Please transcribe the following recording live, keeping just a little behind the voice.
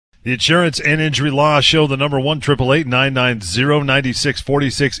The Insurance and Injury Law Show, the number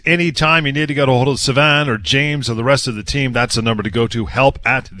 1-888-990-9646. Anytime you need to get a hold of Sivan or James or the rest of the team, that's the number to go to,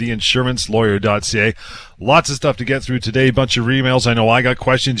 help@theinsurancelawyer.ca. Lots of stuff to get through today, bunch of emails. I know I got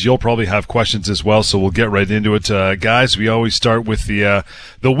questions. You'll probably have questions as well, so we'll get right into it. Guys, we always start with the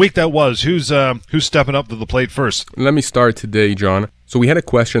week that was. Who's stepping up to the plate first? Let me start today, John. So we had a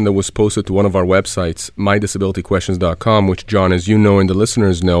question that was posted to one of our websites, mydisabilityquestions.com, which, John, as you know and the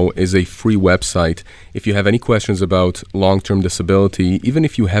listeners know, is a free website. If you have any questions about long-term disability, even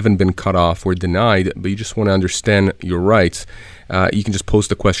if you haven't been cut off or denied, but you just want to understand your rights, you can just post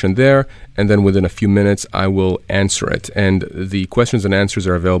a question there, and then within a few minutes, I will answer it. And the questions and answers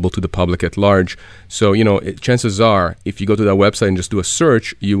are available to the public at large. So, chances are, if you go to that website and just do a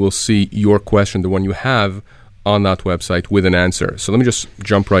search, you will see your question, the one you have, on that website with an answer. So let me just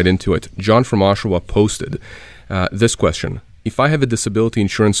jump right into it. John from Oshawa posted this question. If I have a disability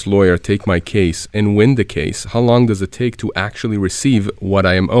insurance lawyer take my case and win the case, how long does it take to actually receive what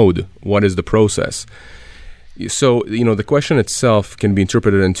I am owed? What is the process? So, the question itself can be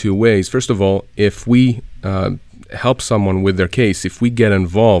interpreted in two ways. First of all, if we help someone with their case, if we get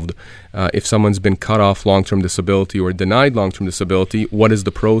involved, if someone's been cut off long-term disability or denied long-term disability, what is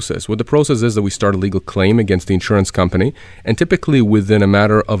the process? Well, the process is that we start a legal claim against the insurance company, and typically within a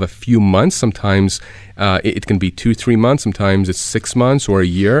matter of a few months, sometimes it can be 2-3 months, sometimes it's 6 months or a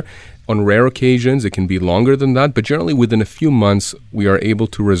year. On rare occasions, it can be longer than that, but generally within a few months, we are able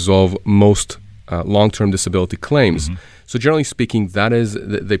to resolve most long-term disability claims. Mm-hmm. So generally speaking, that is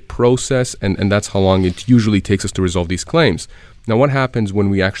the process, and that's how long it usually takes us to resolve these claims. Now, what happens when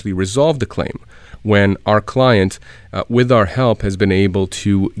we actually resolve the claim? When our client, with our help, has been able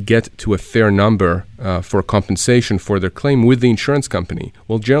to get to a fair number for compensation for their claim with the insurance company?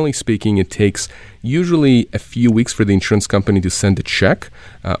 Well, generally speaking, it takes usually a few weeks for the insurance company to send a check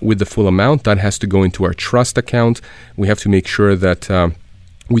with the full amount. That has to go into our trust account. We have to make sure that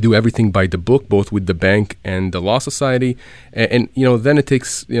we do everything by the book, both with the bank and the law society. And then it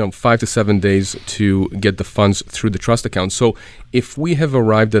takes, 5 to 7 days to get the funds through the trust account. So if we have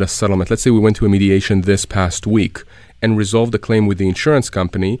arrived at a settlement, let's say we went to a mediation this past week and resolved the claim with the insurance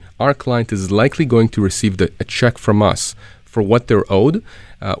company, our client is likely going to receive a check from us for what they're owed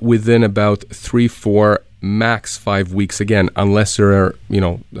within about 3-4 max 5 weeks, again, unless there are,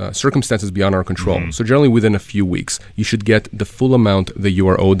 circumstances beyond our control. Mm-hmm. So generally within a few weeks, you should get the full amount that you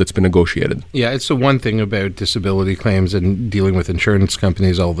are owed that's been negotiated. Yeah, it's the one thing about disability claims and dealing with insurance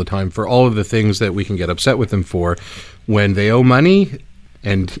companies all the time. For all of the things that we can get upset with them for, when they owe money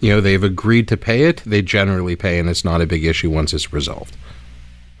and, they've agreed to pay it, they generally pay, and it's not a big issue once it's resolved.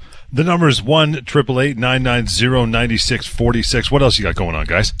 The number is 1-888-990-9646. What else you got going on,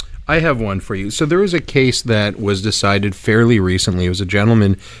 guys? I have one for you. So there was a case that was decided fairly recently. It was a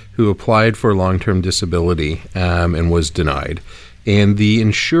gentleman who applied for long-term disability and was denied. And the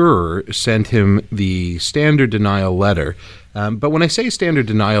insurer sent him the standard denial letter. But when I say standard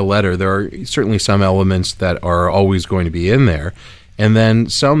denial letter, there are certainly some elements that are always going to be in there, and then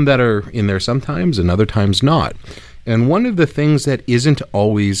some that are in there sometimes and other times not. And one of the things that isn't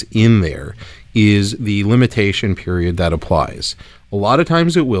always in there is the limitation period that applies. A lot of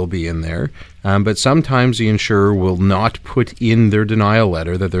times it will be in there, but sometimes the insurer will not put in their denial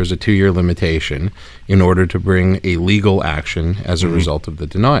letter that there's a 2-year limitation in order to bring a legal action as a result of the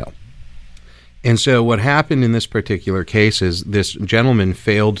denial. And so what happened in this particular case is this gentleman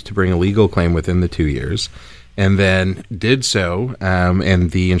failed to bring a legal claim within the 2 years, and then did so,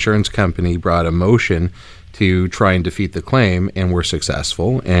 and the insurance company brought a motion to try and defeat the claim, and were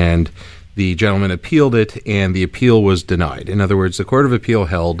successful, and the gentleman appealed it, and the appeal was denied. In other words, the Court of Appeal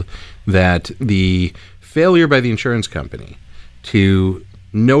held that the failure by the insurance company to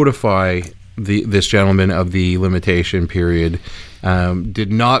notify this gentleman of the limitation period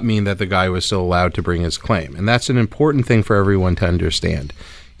did not mean that the guy was still allowed to bring his claim. And that's an important thing for everyone to understand.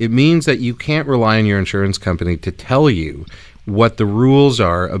 It means that you can't rely on your insurance company to tell you what the rules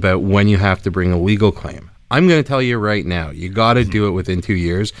are about when you have to bring a legal claim. I'm going to tell you right now, you got to do it within 2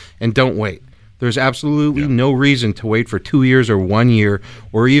 years, and don't wait. There's absolutely no reason to wait for 2 years or 1 year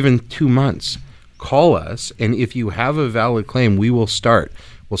or even 2 months. Call us, and if you have a valid claim, we will start.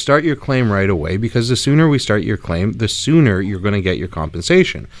 We'll start your claim right away, because the sooner we start your claim, the sooner you're going to get your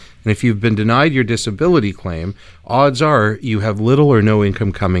compensation. And if you've been denied your disability claim, odds are you have little or no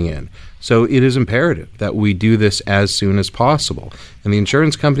income coming in. So it is imperative that we do this as soon as possible. And the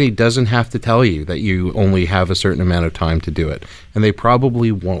insurance company doesn't have to tell you that you only have a certain amount of time to do it. And they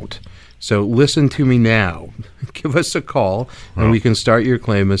probably won't. So listen to me now. Give us a call, and we can start your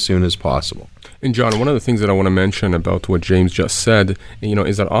claim as soon as possible. And John, one of the things that I want to mention about what James just said,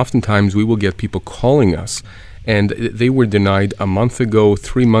 is that oftentimes we will get people calling us, and they were denied a month ago,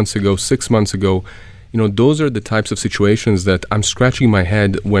 3 months ago, 6 months ago. Those are the types of situations that I'm scratching my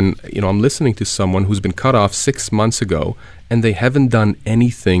head when, I'm listening to someone who's been cut off 6 months ago, and they haven't done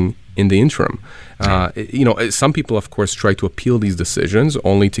anything in the interim. Some people, of course, try to appeal these decisions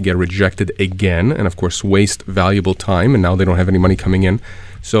only to get rejected again and, of course, waste valuable time, and now they don't have any money coming in.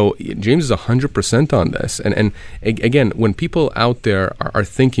 So James is 100% on this. And again, when people out there are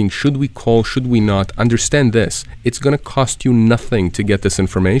thinking, should we call, should we not, understand this. It's going to cost you nothing to get this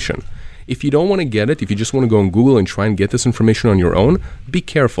information. If you don't want to get it, if you just want to go on Google and try and get this information on your own, be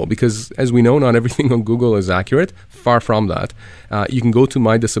careful, because as we know, not everything on Google is accurate. Far from that. You can go to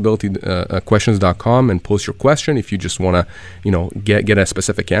mydisabilityquestions.com and post your question if you just want to, get a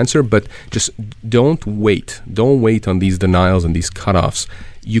specific answer. But just don't wait. Don't wait on these denials and these cutoffs.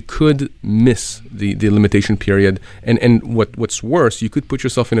 You could miss the limitation period, and what's worse, you could put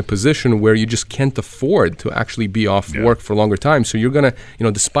yourself in a position where you just can't afford to actually be off work for a longer time. So you're gonna,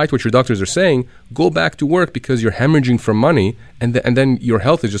 despite what your doctors are saying, go back to work because you're hemorrhaging for money, and then your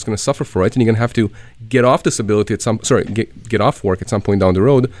health is just going to suffer for it, and you're going to have to get off disability get off work at some point down the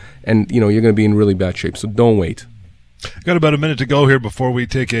road, and you're going to be in really bad shape. So don't wait. Got about a minute to go here before we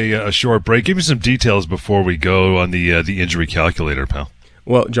take a short break. Give me some details before we go on the injury calculator, pal.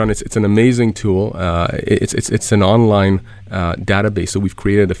 Well, John, it's an amazing tool. It's an online database that we've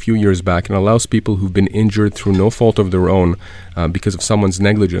created a few years back, and allows people who've been injured through no fault of their own because of someone's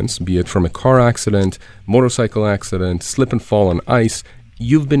negligence, be it from a car accident, motorcycle accident, slip and fall on ice.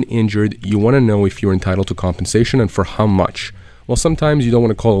 You've been injured. You want to know if you're entitled to compensation and for how much. Well, sometimes you don't want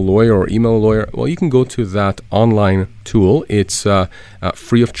to call a lawyer or email a lawyer. Well, you can go to that online tool. It's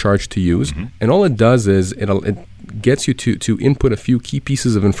free of charge to use, and all it does is it gets you to input a few key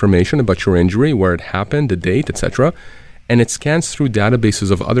pieces of information about your injury, where it happened, the date, etc. And it scans through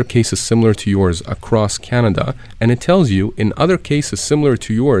databases of other cases similar to yours across Canada, and it tells you, in other cases similar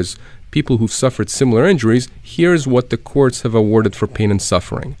to yours, people who've suffered similar injuries, here's what the courts have awarded for pain and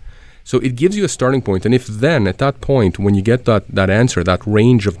suffering. So it gives you a starting point, and if then, at that point, when you get that answer, that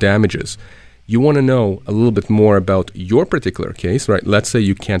range of damages, you want to know a little bit more about your particular case, right? Let's say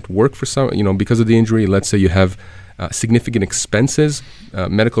you can't work for because of the injury. Let's say you have significant expenses,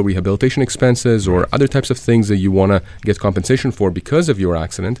 medical rehabilitation expenses, or other types of things that you want to get compensation for because of your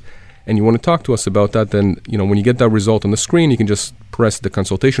accident, and you want to talk to us about that. Then, when you get that result on the screen, you can just press the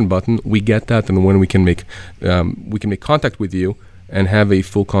consultation button. We get that, and when we can make contact with you and have a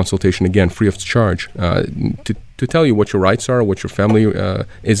full consultation, again, free of charge, to tell you what your rights are, what your family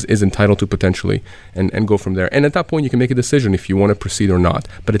is entitled to potentially, and go from there. And at that point, you can make a decision if you want to proceed or not.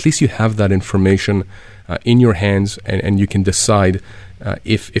 But at least you have that information in your hands, and you can decide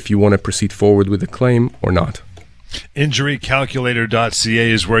if you want to proceed forward with the claim or not.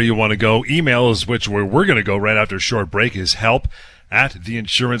 Injurycalculator.ca is where you want to go. Email is where we're going to go right after a short break is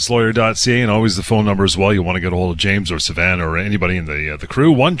help@theinsurancelawyer.ca, and always the phone number as well. You want to get a hold of James or Savannah or anybody in the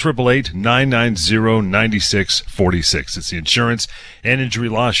crew, 1-888-990-9646. It's the Insurance and Injury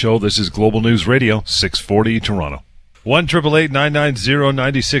Law Show. This is Global News Radio, 640 Toronto.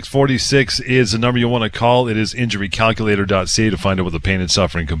 1-888-990-9646 is the number you want to call. It is injurycalculator.ca to find out what the pain and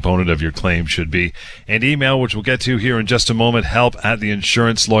suffering component of your claim should be. And email, which we'll get to here in just a moment,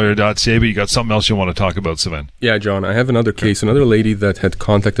 help@theinsurancelawyer.ca. But you got something else you want to talk about, Savan? Yeah, John, I have another case, another lady that had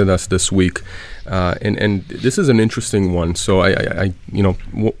contacted us this week. And this is an interesting one. So I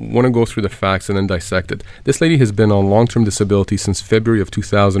want to go through the facts and then dissect it. This lady has been on long-term disability since February of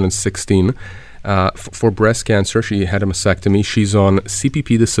 2016. For breast cancer, she had a mastectomy. She's on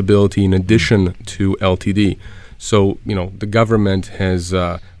CPP disability in addition to LTD. So, the government has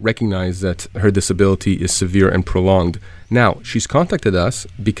recognized that her disability is severe and prolonged. Now, she's contacted us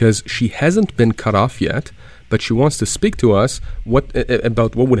because she hasn't been cut off yet, but she wants to speak to us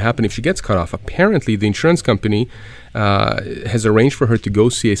about what would happen if she gets cut off. Apparently, the insurance company has arranged for her to go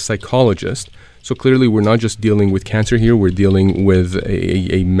see a psychologist. So clearly, we're not just dealing with cancer here. We're dealing with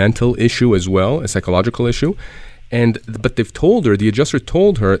a mental issue as well, a psychological issue. But they've told her, the adjuster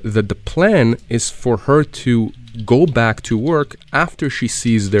told her, that the plan is for her to go back to work after she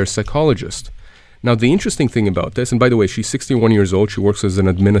sees their psychologist. Now, the interesting thing about this, and by the way, she's 61 years old. She works as an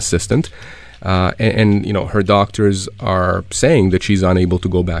admin assistant. And her doctors are saying that she's unable to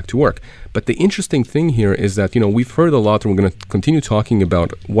go back to work. But the interesting thing here is that, we've heard a lot, and we're going to continue talking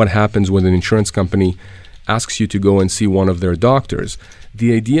about what happens when an insurance company asks you to go and see one of their doctors.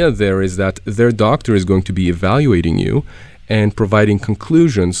 The idea there is that their doctor is going to be evaluating you, and providing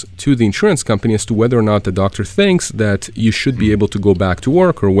conclusions to the insurance company as to whether or not the doctor thinks that you should be able to go back to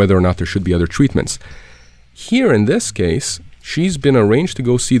work or whether or not there should be other treatments. Here in this case, she's been arranged to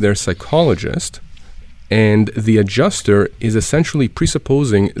go see their psychologist, and the adjuster is essentially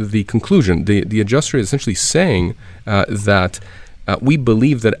presupposing the conclusion. The adjuster is essentially saying that we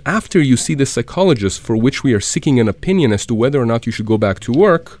believe that after you see the psychologist for which we are seeking an opinion as to whether or not you should go back to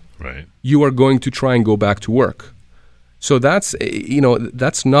work, right, you are going to try and go back to work. So that's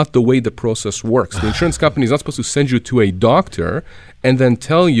not the way the process works. The insurance company is not supposed to send you to a doctor and then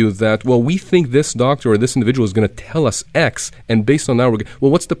tell you that, well, we think this doctor or this individual is going to tell us X, and based on that,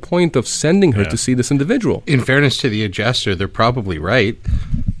 well, what's the point of sending her to see this individual? In fairness to the adjuster, they're probably right.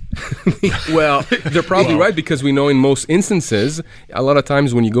 Well, they're probably right, because we know in most instances, a lot of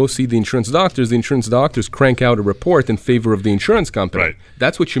times when you go see the insurance doctors crank out a report in favor of the insurance company. Right.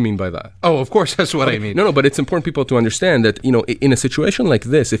 That's what you mean by that. Oh, of course, that's what I mean. No, but it's important people to understand that, in a situation like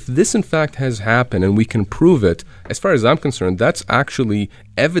this, if this in fact has happened and we can prove it, as far as I'm concerned, that's actually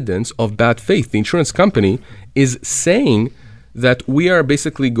evidence of bad faith. The insurance company is saying that we are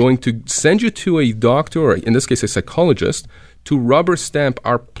basically going to send you to a doctor, or in this case a psychologist, to rubber stamp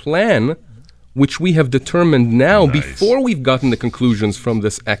our plan, which we have determined now before we've gotten the conclusions from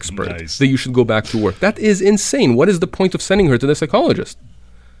this expert that you should go back to work. That is insane. What is the point of sending her to the psychologist?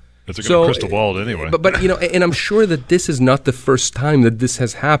 It's a good crystal ball anyway. But and I'm sure that this is not the first time that this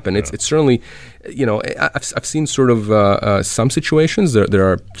has happened. Yeah. It's certainly, I've seen sort of some situations that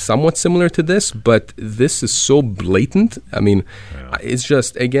are somewhat similar to this, but this is so blatant. I mean, it's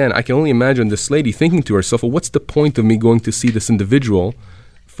just, again, I can only imagine this lady thinking to herself, well, what's the point of me going to see this individual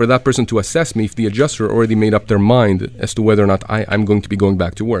for that person to assess me if the adjuster already made up their mind as to whether or not I'm going to be going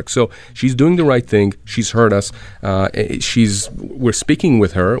back to work? So she's doing the right thing. She's heard us. We're speaking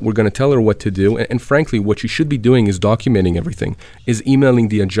with her. We're going to tell her what to do. And frankly, what she should be doing is documenting everything, is emailing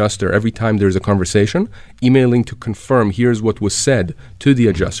the adjuster every time there's a conversation, emailing to confirm here's what was said to the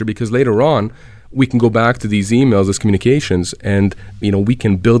adjuster, because later on, we can go back to these emails as communications, and we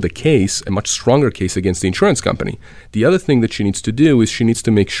can build a case, a much stronger case against the insurance company. The other thing that she needs to do is she needs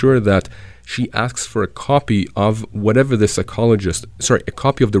to make sure that she asks for a copy of whatever the a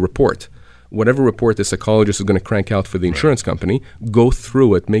copy of the report. Whatever report the psychologist is going to crank out for the insurance company, go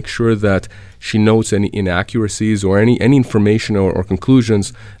through it, make sure that she notes any inaccuracies or any information or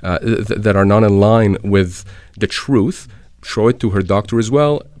conclusions that are not in line with the truth. Show it to her doctor as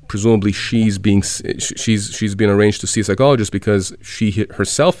well. Presumably, she's been arranged to see a psychologist because she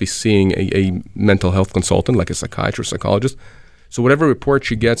herself is seeing a mental health consultant, like a psychiatrist, psychologist. So whatever report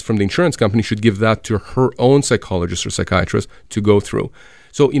she gets from the insurance company should give that to her own psychologist or psychiatrist to go through.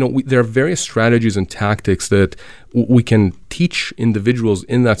 So, there are various strategies and tactics that we can teach individuals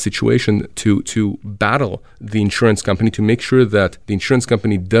in that situation to battle the insurance company, to make sure that the insurance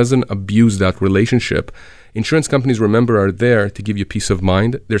company doesn't abuse that relationship. Insurance companies, remember, are there to give you peace of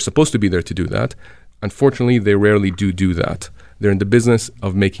mind. They're supposed to be there to do that. Unfortunately, they rarely do that. They're in the business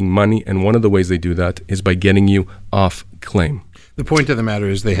of making money, and one of the ways they do that is by getting you off claim. The point of the matter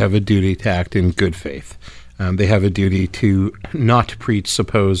is they have a duty to act in good faith. They have a duty to not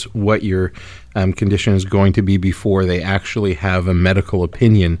presuppose what your condition is going to be before they actually have a medical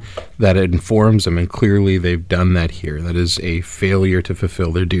opinion that informs them, and clearly they've done that here. That is a failure to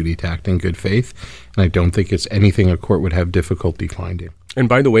fulfill their duty to act in good faith, and I don't think it's anything a court would have difficulty finding. And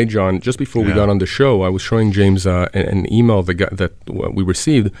by the way, John, just before we got on the show, I was showing James an email that we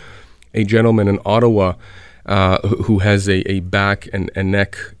received, a gentleman in Ottawa who has a back and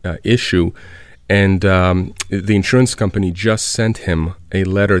neck issue. And the insurance company just sent him a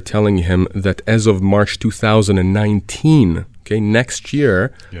letter telling him that as of March 2019, next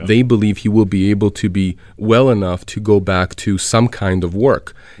year, they believe he will be able to be well enough to go back to some kind of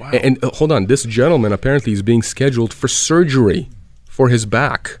work. Wow. And hold on, this gentleman apparently is being scheduled for surgery for his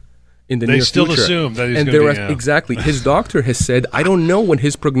back in the near future. They still assume that he's going to be... Exactly. His doctor has said, I don't know when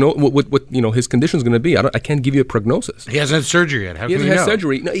his his condition is going to be. I can't give you a prognosis. He hasn't had surgery yet. How can you know? He hasn't had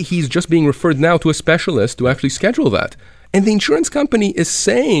surgery. No, he's just being referred now to a specialist to actually schedule that. And the insurance company is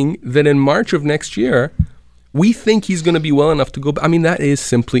saying that in March of next year, we think he's going to be well enough to go back. I mean, that is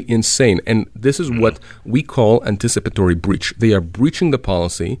simply insane. And this is what we call anticipatory breach. They are breaching the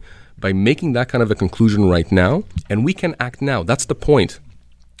policy by making that kind of a conclusion right now, and we can act now. That's the point.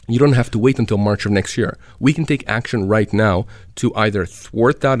 You don't have to wait until March of next year. We can take action right now to either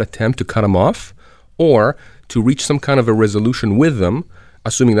thwart that attempt to cut him off or to reach some kind of a resolution with them,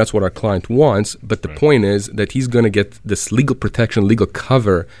 assuming that's what our client wants. But the point is that he's going to get this legal protection, legal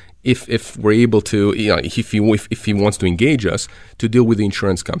cover if we're able to, if he wants to engage us, to deal with the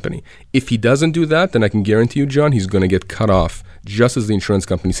insurance company. If he doesn't do that, then I can guarantee you, John, he's going to get cut off, just as the insurance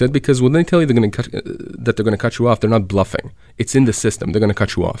company said, because when they tell you that they're going to cut you off, they're not bluffing. It's in the system. They're going to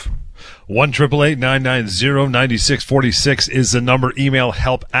cut you off. 1-888-990-9646 is the number. Email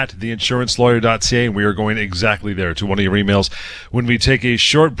help@theinsurancelawyer.ca, and we are going exactly there to one of your emails when we take a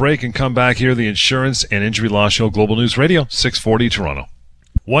short break and come back here, the Insurance and Injury Law Show, Global News Radio, 640 Toronto.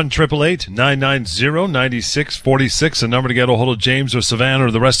 1-888-990-9646, the number to get a hold of James or Savannah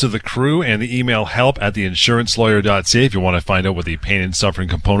or the rest of the crew, and the email help@theinsurancelawyer.ca if you want to find out what the pain and suffering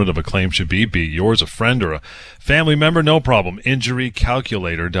component of a claim should be it yours, a friend, or a family member, no problem.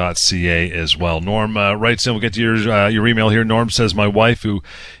 Injurycalculator.ca as well. Norm writes in, we'll get to your email here. Norm says, my wife, who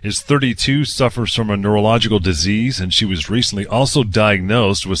is 32, suffers from a neurological disease, and she was recently also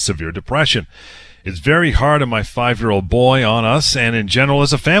diagnosed with severe depression. It's very hard on my 5-year-old boy, on us, and in general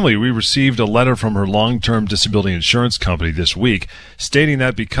as a family. We received a letter from her long-term disability insurance company this week stating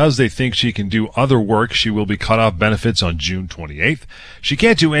that because they think she can do other work, she will be cut off benefits on June 28th. She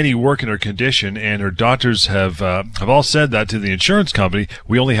can't do any work in her condition, and her doctors have all said that to the insurance company.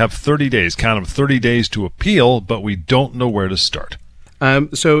 We only have 30 days, count them, 30 days to appeal, but we don't know where to start.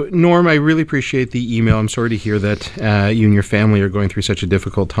 So, Norm, I really appreciate the email. I'm sorry to hear that you and your family are going through such a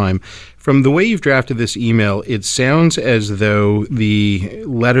difficult time. From the way you've drafted this email, it sounds as though the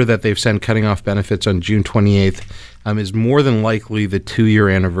letter that they've sent cutting off benefits on June 28th is more than likely the 2-year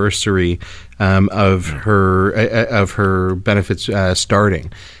anniversary of her benefits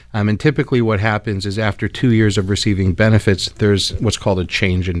starting. And typically what happens is after 2 years of receiving benefits, there's what's called a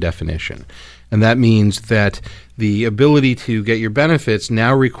change in definition. And that means that the ability to get your benefits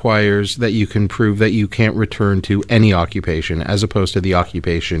now requires that you can prove that you can't return to any occupation as opposed to the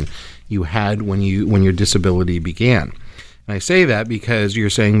occupation you had when your disability began. And I say that because you're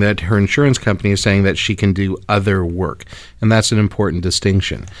saying that her insurance company is saying that she can do other work. And that's an important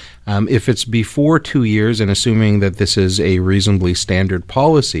distinction. If it's before 2 years, and assuming that this is a reasonably standard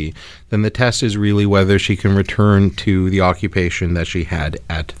policy, then the test is really whether she can return to the occupation that she had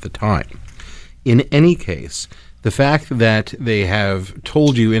at the time. In any case, the fact that they have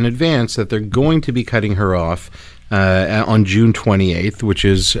told you in advance that they're going to be cutting her off on June 28th, which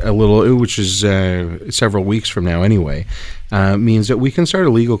is several weeks from now anyway, means that we can start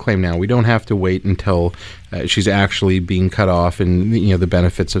a legal claim now. We don't have to wait until she's actually being cut off and the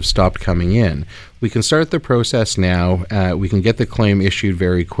benefits have stopped coming in. We can start the process now. We can get the claim issued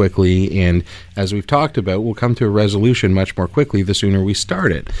very quickly, and as we've talked about, we'll come to a resolution much more quickly the sooner we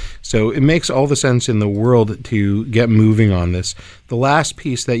start it. So it makes all the sense in the world to get moving on this. The last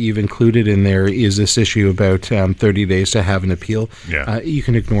piece that you've included in there is this issue about 30 days to have an appeal. Yeah. You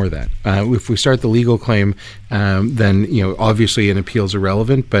can ignore that. If we start the legal claim, then obviously an appeal is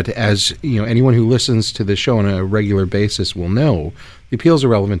irrelevant. But as anyone who listens to the show on a regular basis will know, the appeal is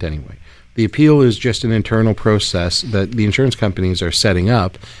irrelevant anyway. The appeal is just an internal process that the insurance companies are setting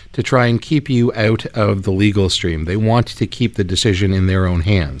up to try and keep you out of the legal stream. They want to keep the decision in their own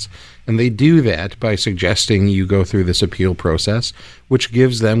hands. And they do that by suggesting you go through this appeal process, which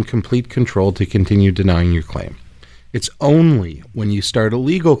gives them complete control to continue denying your claim. It's only when you start a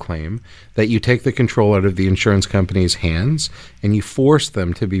legal claim that you take the control out of the insurance company's hands and you force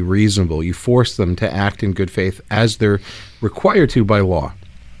them to be reasonable. You force them to act in good faith as they're required to by law.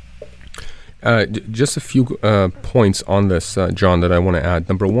 Just a few points on this, John, that I want to add.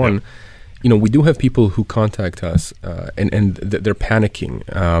 Number one, we do have people who contact us and they're panicking.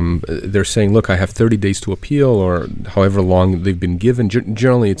 They're saying, look, I have 30 days to appeal, or however long they've been given.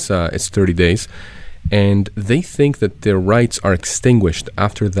 Generally, it's 30 days. And they think that their rights are extinguished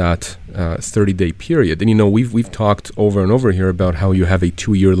after that 30-day period. And, we've talked over and over here about how you have a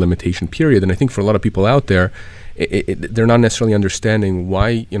 2-year limitation period. And I think for a lot of people out there, they're not necessarily understanding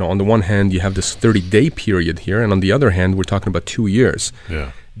why, on the one hand, you have this 30-day period here, and on the other hand, we're talking about 2 years.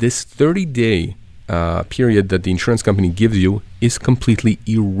 Yeah. This 30-day period that the insurance company gives you is completely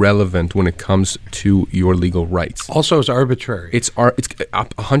irrelevant when it comes to your legal rights. Also, it's arbitrary. It's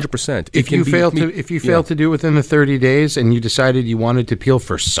 100%. If you fail to do it within the 30 days and you decided you wanted to appeal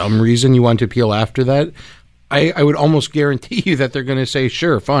for some reason, you want to appeal after that, I would almost guarantee you that they're going to say,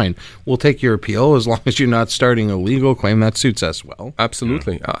 sure, fine, we'll take your appeal as long as you're not starting a legal claim. That suits us well.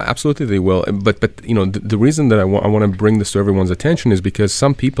 Absolutely. Absolutely they will. But the reason that I want to bring this to everyone's attention is because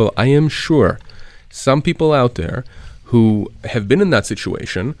some people, I am sure, some people out there who have been in that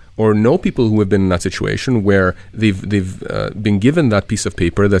situation or know people who have been in that situation where they've been given that piece of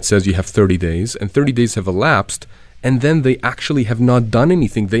paper that says you have 30 days and 30 days have elapsed, and then they actually have not done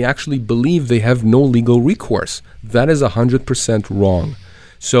anything. They actually believe they have no legal recourse. That is 100% wrong.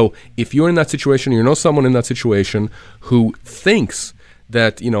 So if you're in that situation, you know someone in that situation who thinks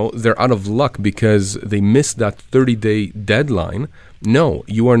that, they're out of luck because they missed that 30-day deadline, no,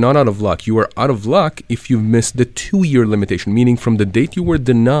 you are not out of luck. You are out of luck if you've missed the 2-year limitation, meaning from the date you were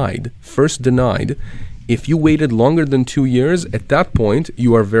first denied, if you waited longer than 2 years, at that point,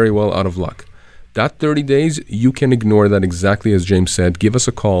 you are very well out of luck. That 30 days, you can ignore that exactly as James said. Give us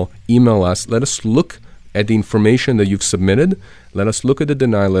a call, email us, let us look at the information that you've submitted, let us look at the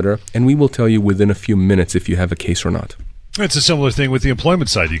denial letter, and we will tell you within a few minutes if you have a case or not. It's a similar thing with the employment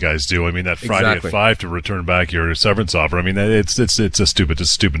side you guys do. I mean, that Friday at 5 to return back your severance offer. I mean, it's a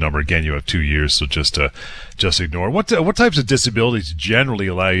stupid number. Again, you have 2 years, so just ignore. What types of disabilities generally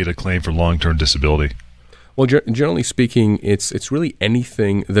allow you to claim for long-term disability? Well, generally speaking, it's really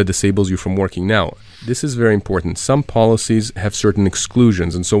anything that disables you from working. Now, this is very important. Some policies have certain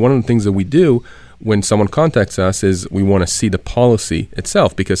exclusions, and so one of the things that we do when someone contacts us is we want to see the policy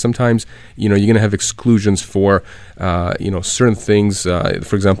itself, because sometimes you're going to have exclusions for certain things.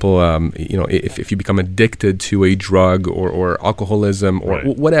 For example, if you become addicted to a drug or alcoholism or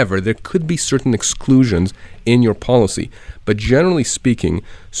whatever, there could be certain exclusions in your policy. But generally speaking,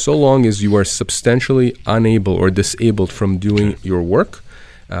 so long as you are substantially unable or disabled from doing your work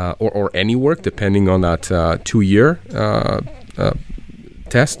or any work, depending on that 2-year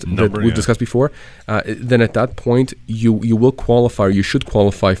test that we've discussed before, then at that point you will qualify, or you should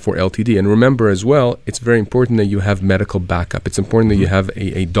qualify for LTD. And remember as well, it's very important that you have medical backup. It's important that you have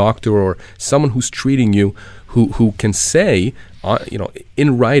a doctor or someone who's treating you who can say,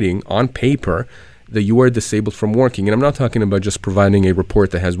 in writing, on paper, that you are disabled from working. And I'm not talking about just providing a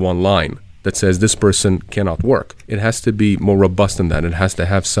report that has one line that says this person cannot work. It has to be more robust than that. It has to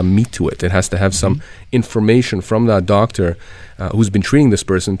have some meat to it. It has to have some information from that doctor who's been treating this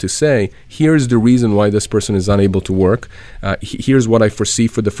person to say, here's the reason why this person is unable to work. Here's what I foresee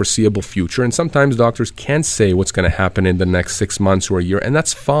for the foreseeable future. And sometimes doctors can't say what's going to happen in the next 6 months or a year, and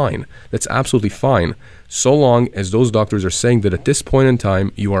that's fine. That's absolutely fine, so long as those doctors are saying that at this point in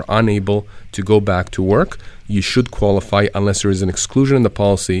time, you are unable to go back to work. You should qualify unless there is an exclusion in the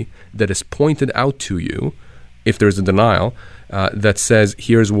policy that is pointed out to you, if there's a denial, that says,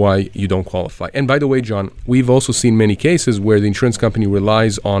 here's why you don't qualify. And by the way, John, we've also seen many cases where the insurance company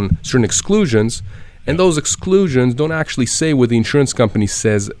relies on certain exclusions, and those exclusions don't actually say what the insurance company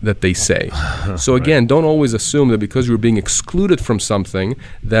says that they say. So again, don't always assume that because you're being excluded from something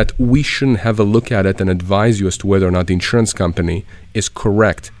that we shouldn't have a look at it and advise you as to whether or not the insurance company is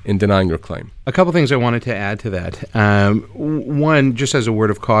correct in denying your claim. A couple things I wanted to add to that. One, just as a word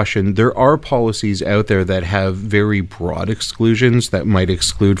of caution, there are policies out there that have very broad exclusions that might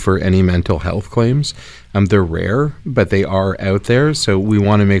exclude for any mental health claims. They're rare, but they are out there. So we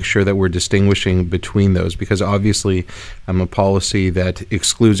want to make sure that we're distinguishing between those, because obviously a policy that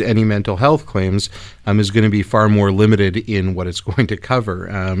excludes any mental health claims is going to be far more limited in what it's going to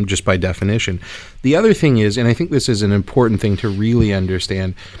cover, just by definition. The other thing is, and I think this is an important thing to really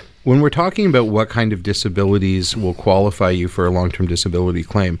understand, when we're talking about what kind of disabilities will qualify you for a long-term disability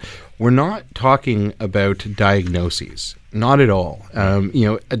claim, we're not talking about diagnoses. Not at all.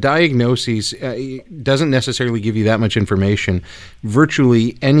 A diagnosis doesn't necessarily give you that much information.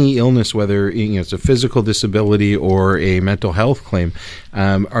 Virtually any illness, whether it's a physical disability or a mental health claim,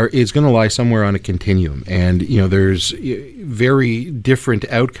 is going to lie somewhere on a continuum. And there's very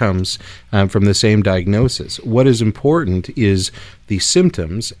different outcomes from the same diagnosis. What is important is the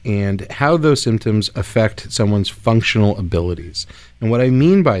symptoms and how those symptoms affect someone's functional abilities. And what I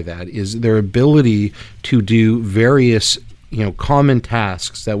mean by that is their ability to do various, common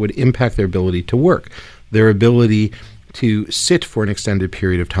tasks that would impact their ability to work, their ability to sit for an extended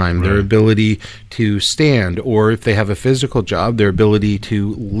period of time, their ability to stand, or if they have a physical job, their ability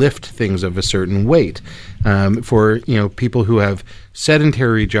to lift things of a certain weight. For people who have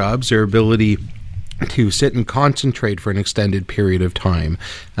sedentary jobs, their ability to sit and concentrate for an extended period of time,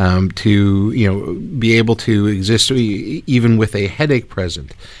 to be able to exist even with a headache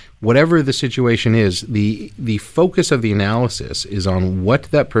present. Whatever the situation is, the focus of the analysis is on what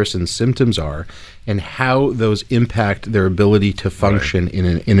that person's symptoms are and how those impact their ability to function in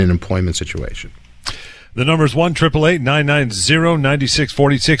an employment situation. The number is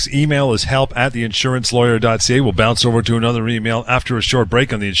 1-888-990-9646. Email is help@theinsurancelawyer.ca. We'll bounce over to another email after a short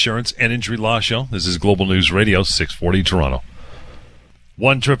break on the Insurance and Injury Law Show. This is Global News Radio, 640 Toronto.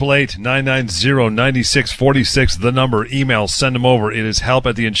 1-888-990-9646, the number. Email, send them over. It is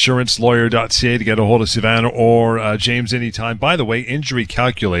help@theinsurancelawyer.ca to get a hold of Savannah or James anytime. By the way,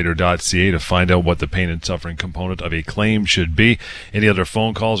 injurycalculator.ca to find out what the pain and suffering component of a claim should be. Any other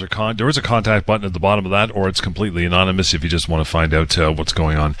phone calls or there is a contact button at the bottom of that, or it's completely anonymous if you just want to find out what's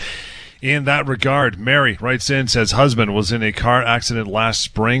going on. In that regard, Mary writes in, says, husband was in a car accident last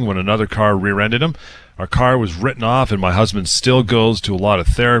spring when another car rear-ended him. Our car was written off, and my husband still goes to a lot of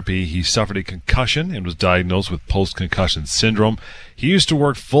therapy. He suffered a concussion and was diagnosed with post-concussion syndrome. He used to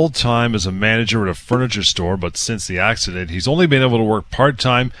work full-time as a manager at a furniture store, but since the accident, he's only been able to work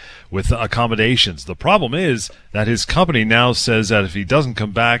part-time with accommodations. The problem is that his company now says that if he doesn't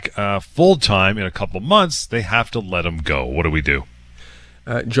come back full-time in a couple months, they have to let him go. What do we do?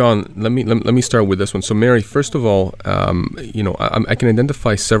 John, let me start with this one. So, Mary, first of all, I can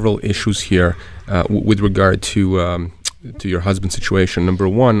identify several issues here with regard to your husband's situation. Number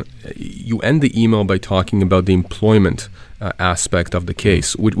one, you end the email by talking about the employment aspect of the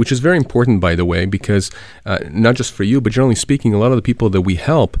case, which is very important, by the way, because not just for you, but generally speaking, a lot of the people that we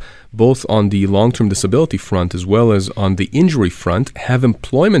help, both on the long-term disability front as well as on the injury front, have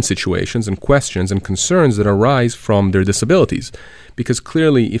employment situations and questions and concerns that arise from their disabilities. Because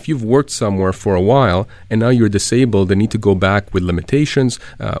clearly, if you've worked somewhere for a while and now you're disabled and need to go back with limitations,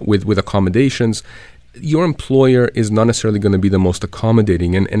 with accommodations, your employer is not necessarily going to be the most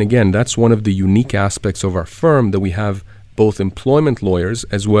accommodating. And again, that's one of the unique aspects of our firm, that we have both employment lawyers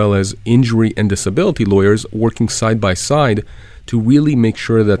as well as injury and disability lawyers working side by side to really make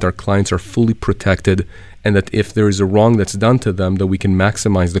sure that our clients are fully protected, and that if there is a wrong that's done to them, that we can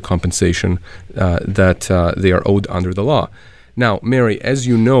maximize the compensation that they are owed under the law. Now, Mary, as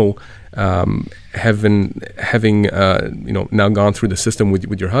you know, having now gone through the system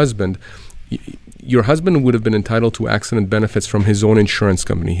with your husband, your husband would have been entitled to accident benefits from his own insurance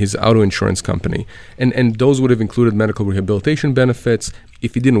company, his auto insurance company. And those would have included medical rehabilitation benefits.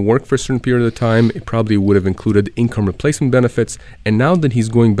 If he didn't work for a certain period of time, it probably would have included income replacement benefits. And now that he's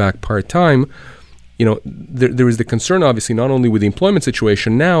going back part-time, there is the concern, obviously, not only with the employment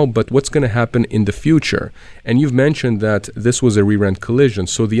situation now, but what's going to happen in the future. And you've mentioned that this was a rear-end collision,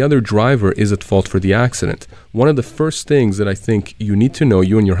 so the other driver is at fault for the accident. One of the first things that I think you need to know,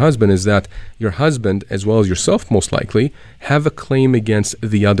 you and your husband, is that your husband, as well as yourself most likely, have a claim against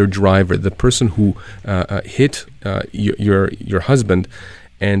the other driver, the person who hit your husband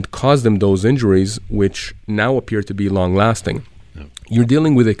and caused him those injuries, which now appear to be long-lasting. You're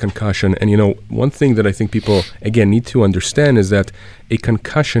dealing with a concussion, and one thing that I think people, again, need to understand is that a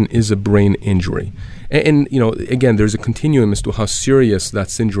concussion is a brain injury. And again, there's a continuum as to how serious that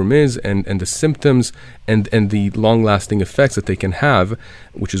syndrome is, and the symptoms and the long-lasting effects that they can have,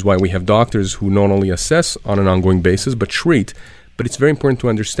 which is why we have doctors who not only assess on an ongoing basis, but treat. But it's very important to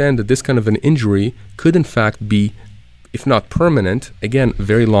understand that this kind of an injury could, in fact, be, if not permanent, again,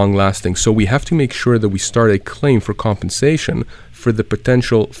 very long-lasting. So we have to make sure that we start a claim for compensation for the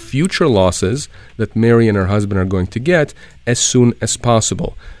potential future losses that Mary and her husband are going to get as soon as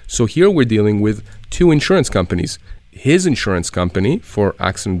possible. So here we're dealing with two insurance companies, his insurance company for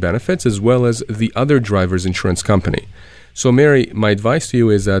accident benefits as well as the other driver's insurance company. So Mary, my advice to you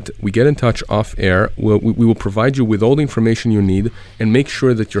is that we get in touch off air. We will provide you with all the information you need and make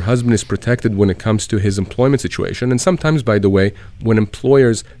sure that your husband is protected when it comes to his employment situation. And sometimes, by the way, when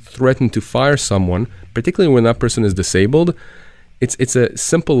employers threaten to fire someone, particularly when that person is disabled, it's a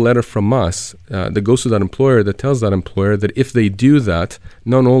simple letter from us that goes to that employer that tells that employer that if they do that,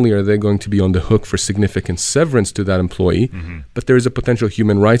 not only are they going to be on the hook for significant severance to that employee, but there is a potential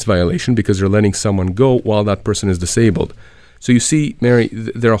human rights violation because they're letting someone go while that person is disabled. So you see, Mary,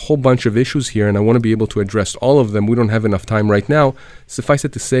 there are a whole bunch of issues here, and I want to be able to address all of them. We don't have enough time right now. Suffice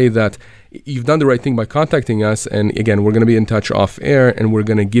it to say that you've done the right thing by contacting us, and again, we're going to be in touch off air, and we're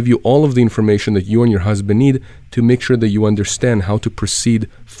going to give you all of the information that you and your husband need to make sure that you understand how to proceed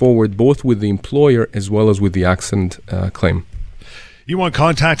forward, both with the employer as well as with the accident claim. You want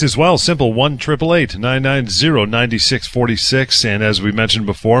contact as well. Simple, 1-888-990-9646. And as we mentioned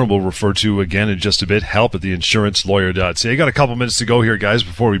before, and we'll refer to again in just a bit, help@theinsurancelawyer.ca. I got a couple minutes to go here, guys,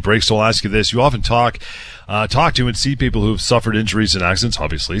 before we break, so I'll ask you this. You often talk to and see people who have suffered injuries and accidents,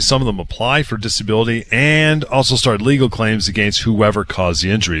 obviously. Some of them apply for disability and also start legal claims against whoever caused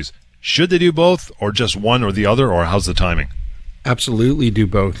the injuries. Should they do both, or just one or the other, or how's the timing? Absolutely do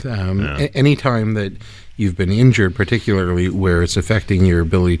both. Any time that you've been injured, particularly where it's affecting your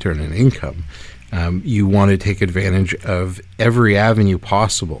ability to earn an income, you want to take advantage of every avenue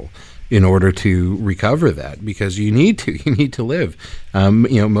possible in order to recover that, because you need to live.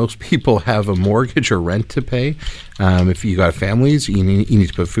 Most people have a mortgage or rent to pay. If you got families, you need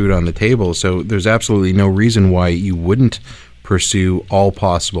to put food on the table. So there's absolutely no reason why you wouldn't pursue all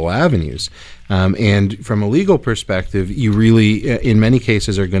possible avenues. And from a legal perspective, you really, in many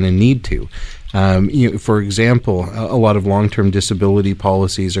cases, are going to need to. For example, a lot of long-term disability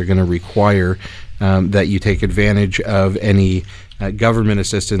policies are going to require that you take advantage of any government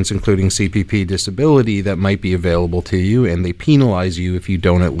assistance, including CPP disability, that might be available to you, and they penalize you if you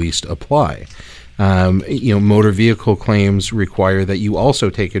don't at least apply. Motor vehicle claims require that you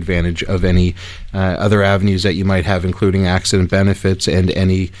also take advantage of any other avenues that you might have, including accident benefits and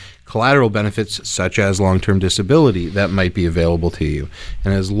any collateral benefits such as long-term disability that might be available to you.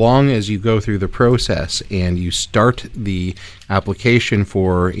 And as long as you go through the process and you start the application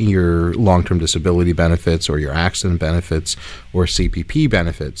for your long-term disability benefits or your accident benefits or CPP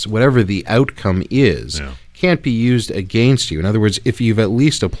benefits, whatever the outcome is, can't be used against you. In other words, if you've at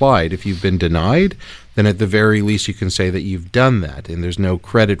least applied, if you've been denied, then at the very least you can say that you've done that. And there's no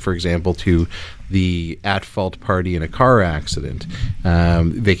credit, for example, to the at-fault party in a car accident.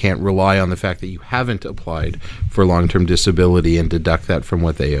 They can't rely on the fact that you haven't applied for long-term disability and deduct that from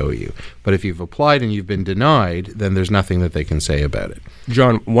what they owe you. But if you've applied and you've been denied, then there's nothing that they can say about it.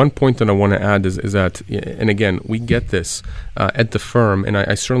 John, one point that I want to add is that, and again, we get this at the firm, and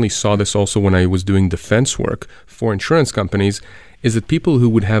I certainly saw this also when I was doing defense work for insurance companies, is that people who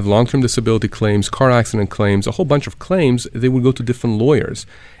would have long-term disability claims, car accident claims, a whole bunch of claims, they would go to different lawyers.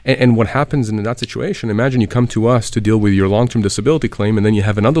 And what happens in that situation, imagine you come to us to deal with your long-term disability claim, and then you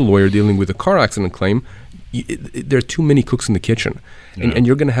have another lawyer dealing with a car accident claim. There are too many cooks in the kitchen. And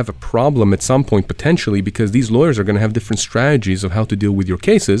you're going to have a problem at some point potentially, because these lawyers are going to have different strategies of how to deal with your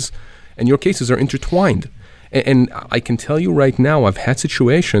cases, and your cases are intertwined. And I can tell you right now, I've had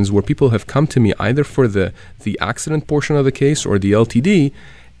situations where people have come to me either for the accident portion of the case or the LTD,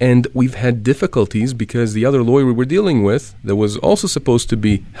 and we've had difficulties because the other lawyer we were dealing with, that was also supposed to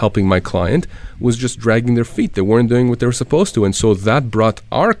be helping my client, was just dragging their feet. They weren't doing what they were supposed to. And so that brought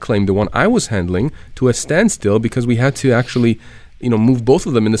our claim, the one I was handling, to a standstill because we had to actually move both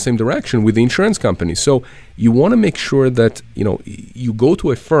of them in the same direction with the insurance company. So you want to make sure that, you go to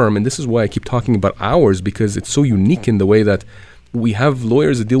a firm, and this is why I keep talking about ours, because it's so unique in the way that we have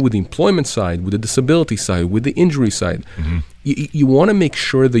lawyers that deal with the employment side, with the disability side, with the injury side. Mm-hmm. You want to make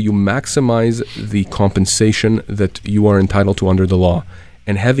sure that you maximize the compensation that you are entitled to under the law.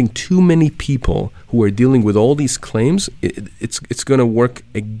 And having too many people who are dealing with all these claims, it's going to work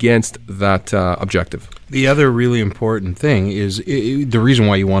against that objective. The other really important thing is the reason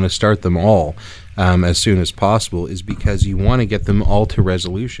why you want to start them all as soon as possible is because you want to get them all to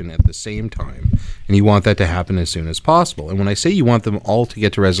resolution at the same time, and you want that to happen as soon as possible. And when I say you want them all to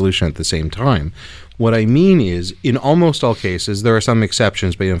get to resolution at the same time, what I mean is, in almost all cases, there are some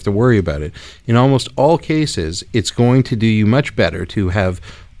exceptions, but you don't have to worry about it. In almost all cases, it's going to do you much better to have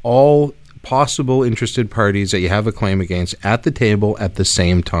all possible interested parties that you have a claim against at the table at the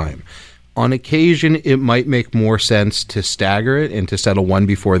same time. On occasion, it might make more sense to stagger it and to settle one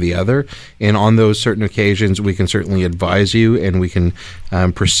before the other. And on those certain occasions, we can certainly advise you, and we can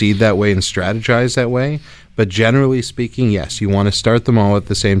proceed that way and strategize that way. But generally speaking, yes, you want to start them all at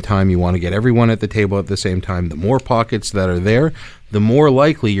the same time. You want to get everyone at the table at the same time. The more pockets that are there, the more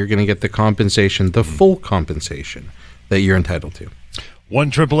likely you're going to get the compensation, the full compensation that you're entitled to.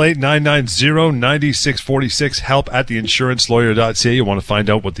 1-888-990-9646. Help at theinsurancelawyer.ca. You want to find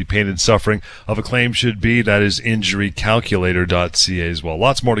out what the pain and suffering of a claim should be. That is injurycalculator.ca as well.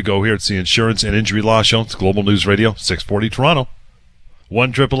 Lots more to go here. It's the Insurance and Injury Law Show. It's Global News Radio, 640 Toronto.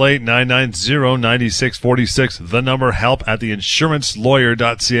 1-888-990-9646. The number, help at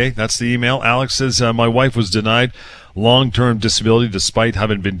theinsurancelawyer.ca. That's the email. Alex says, my wife was denied long-term disability despite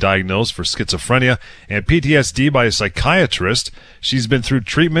having been diagnosed for schizophrenia and PTSD by a psychiatrist. She's been through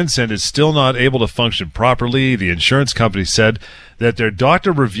treatments and is still not able to function properly. The insurance company said that their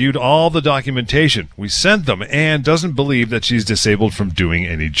doctor reviewed all the documentation we sent them and doesn't believe that she's disabled from doing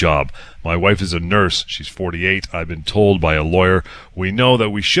any job. My wife is a nurse. She's 48. I've been told by a lawyer we know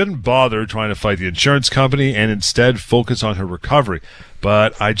that we shouldn't bother trying to fight the insurance company and instead focus on her recovery.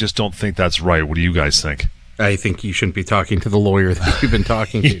 But I just don't think that's right. What do you guys think? I think you shouldn't be talking to the lawyer that you've been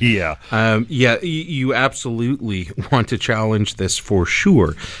talking to. Yeah. You absolutely want to challenge this for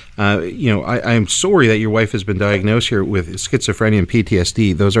sure. I'm sorry that your wife has been diagnosed here with schizophrenia and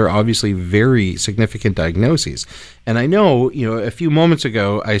PTSD. Those are obviously very significant diagnoses. And I know, a few moments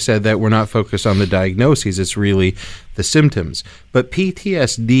ago I said that we're not focused on the diagnoses. It's really the symptoms. But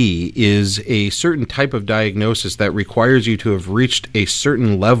PTSD is a certain type of diagnosis that requires you to have reached a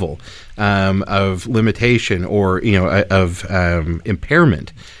certain level of limitation or of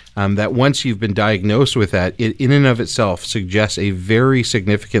impairment. That once you've been diagnosed with that, it in and of itself suggests a very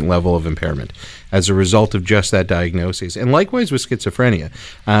significant level of impairment as a result of just that diagnosis. And likewise with schizophrenia.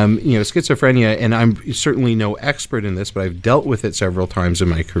 Schizophrenia, and I'm certainly no expert in this, but I've dealt with it several times in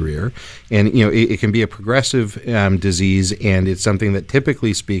my career. And, it can be a progressive disease, and it's something that,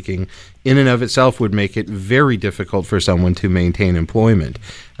 typically speaking, in and of itself would make it very difficult for someone to maintain employment.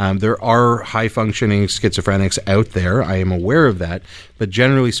 There are high-functioning schizophrenics out there. I am aware of that. But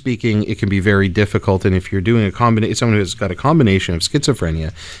generally speaking, it can be very difficult. And if you're doing someone who has got a combination of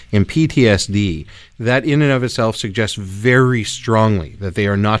schizophrenia and PTSD, that in and of itself suggests very strongly that they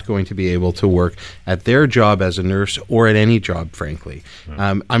are not going to be able to work at their job as a nurse or at any job, frankly.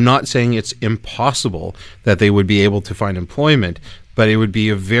 I'm not saying it's impossible that they would be able to find employment, but it would be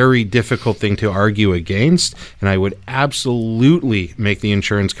a very difficult thing to argue against, and I would absolutely make the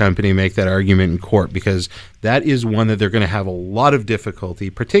insurance company make that argument in court, because that is one that they're going to have a lot of difficulty,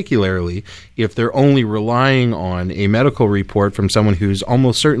 particularly if they're only relying on a medical report from someone who's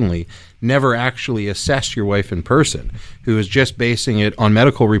almost certainly never actually assessed your wife in person, who is just basing it on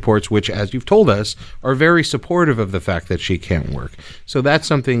medical reports, which, as you've told us, are very supportive of the fact that she can't work. So that's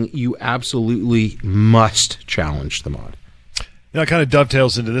something you absolutely must challenge them on. It kind of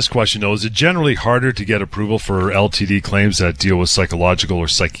dovetails into this question, though. Is it generally harder to get approval for LTD claims that deal with psychological or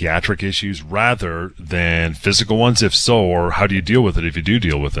psychiatric issues rather than physical ones? If so, or how do you deal with it if you do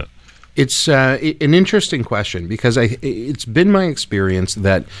deal with it? It's an interesting question, because it's been my experience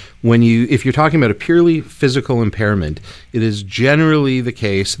that if you're talking about a purely physical impairment, it is generally the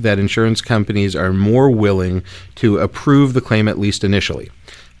case that insurance companies are more willing to approve the claim, at least initially.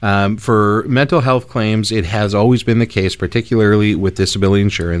 For mental health claims, it has always been the case, particularly with disability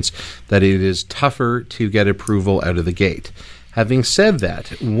insurance, that it is tougher to get approval out of the gate. Having said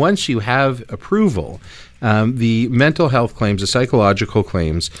that, once you have approval, the mental health claims, the psychological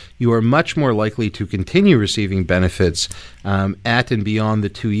claims, you are much more likely to continue receiving benefits at and beyond the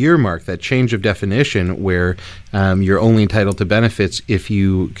 2-year mark, that change of definition where you're only entitled to benefits if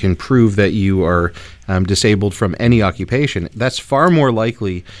you can prove that you are disabled from any occupation. That's far more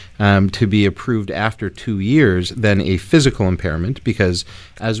likely to be approved after 2 years than a physical impairment, because,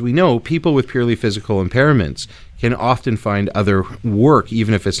 as we know, people with purely physical impairments can often find other work,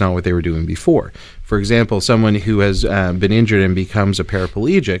 even if it's not what they were doing before. For example, someone who has been injured and becomes a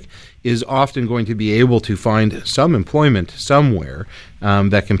paraplegic is often going to be able to find some employment somewhere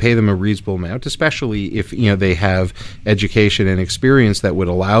that can pay them a reasonable amount, especially if they have education and experience that would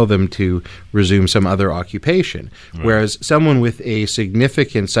allow them to resume some other occupation. Right. Whereas someone with a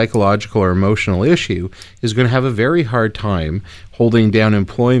significant psychological or emotional issue is going to have a very hard time holding down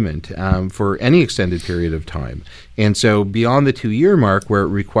employment for any extended period of time. And so beyond the 2-year mark, where it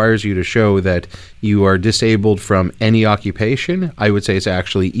requires you to show that you are disabled from any occupation, I would say it's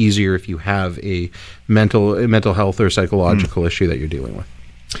actually easier if you have a mental health or psychological issue that you're dealing with.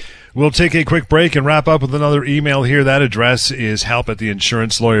 We'll take a quick break and wrap up with another email here. That address is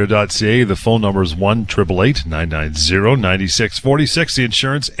help@theinsurancelawyer.ca. The phone number is 1-888-990-9646. The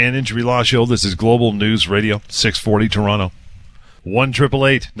Insurance and Injury Law Show. This is Global News Radio, 640 Toronto.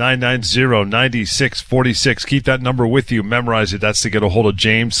 1-888-990-9646. Keep that number with you. Memorize it. That's to get a hold of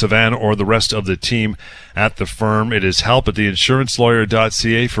James, Savannah, or the rest of the team at the firm. It is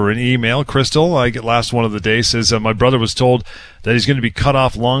help@theinsurancelawyer.ca for an email. Crystal, I get last one of the day, says, my brother was told that he's going to be cut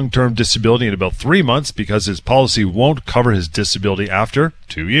off long-term disability in about 3 months because his policy won't cover his disability after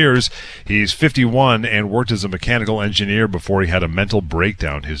 2 years. He's 51 and worked as a mechanical engineer before he had a mental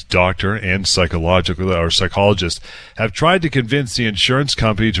breakdown. His doctor and psychologist have tried to convince the insurance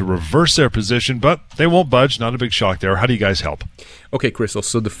company to reverse their position, but they won't budge. Not a big shock there. How do you guys help? Okay, Crystal.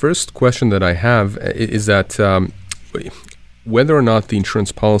 So the first question that I have is that whether or not the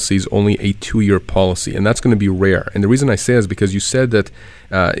insurance policy is only a 2-year policy, and that's going to be rare. And the reason I say is because you said that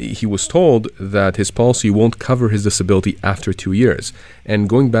he was told that his policy won't cover his disability after 2 years. And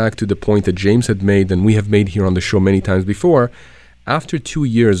going back to the point that James had made, and we have made here on the show many times before, after 2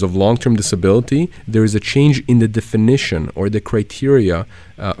 years of long-term disability, there is a change in the definition or the criteria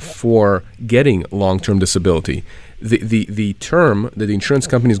for getting long-term disability. The term that the insurance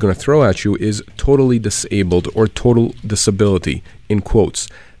company is going to throw at you is totally disabled or total disability, in quotes.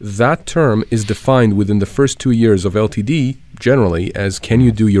 That term is defined within the first 2 years of LTD, generally, as can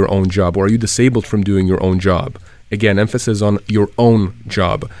you do your own job, or are you disabled from doing your own job? Again, emphasis on your own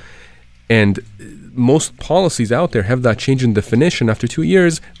job. And most policies out there have that change in definition after 2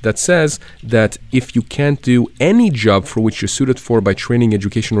 years that says that if you can't do any job for which you're suited for by training,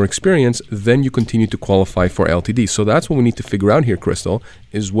 education, or experience, then you continue to qualify for LTD. So that's what we need to figure out here, Crystal,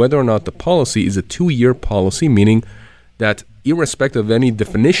 is whether or not the policy is a 2-year policy, meaning that irrespective of any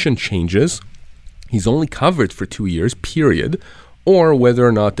definition changes, he's only covered for 2 years, period, or whether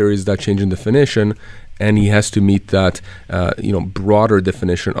or not there is that change in definition and he has to meet that broader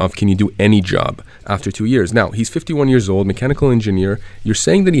definition of can you do any job after 2 years. Now, he's 51 years old, mechanical engineer. You're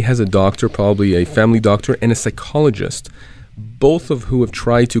saying that he has a doctor, probably a family doctor, and a psychologist, both of who have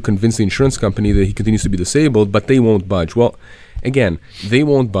tried to convince the insurance company that he continues to be disabled, but they won't budge. Well, again, they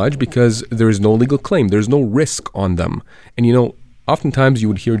won't budge because there is no legal claim. There's no risk on them. And, oftentimes you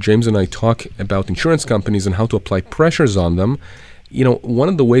would hear James and I talk about insurance companies and how to apply pressures on them. One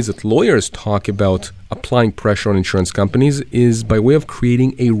of the ways that lawyers talk about applying pressure on insurance companies is by way of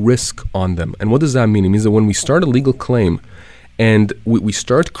creating a risk on them. And what does that mean? It means that when we start a legal claim and we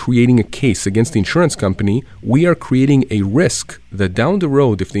start creating a case against the insurance company, we are creating a risk that down the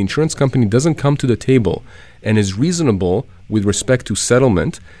road, if the insurance company doesn't come to the table and is reasonable with respect to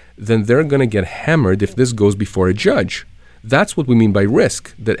settlement, then they're going to get hammered if this goes before a judge. That's what we mean by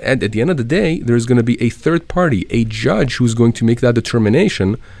risk, that at the end of the day, there's going to be a third party, a judge who's going to make that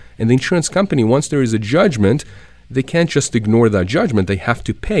determination. And the insurance company, once there is a judgment, they can't just ignore that judgment. They have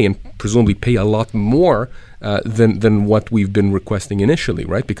to pay, and presumably pay a lot more than what we've been requesting initially,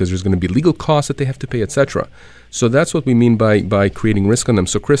 right? Because there's going to be legal costs that they have to pay, etc. So that's what we mean by creating risk on them.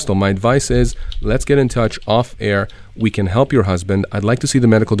 So, Crystal, my advice is let's get in touch off air. We can help your husband. I'd like to see the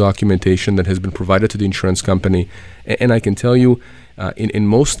medical documentation that has been provided to the insurance company. And I can tell you, in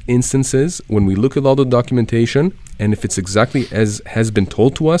most instances, when we look at all the documentation, and if it's exactly as has been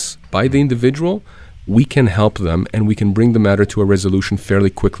told to us by the individual, we can help them and we can bring the matter to a resolution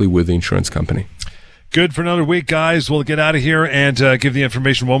fairly quickly with the insurance company. Good for another week, guys. We'll get out of here and give the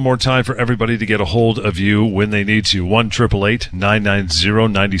information one more time for everybody to get a hold of you when they need to.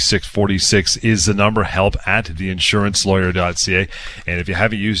 1-888-990-9646 is the number. help@theinsurancelawyer.ca. And if you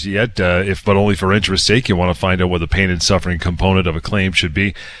haven't used it yet, if but only for interest's sake, you want to find out what the pain and suffering component of a claim should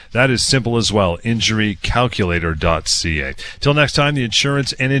be, that is simple as well. Injurycalculator.ca. Till next time, the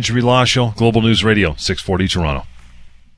Insurance and Injury Law Show, Global News Radio, 640 Toronto.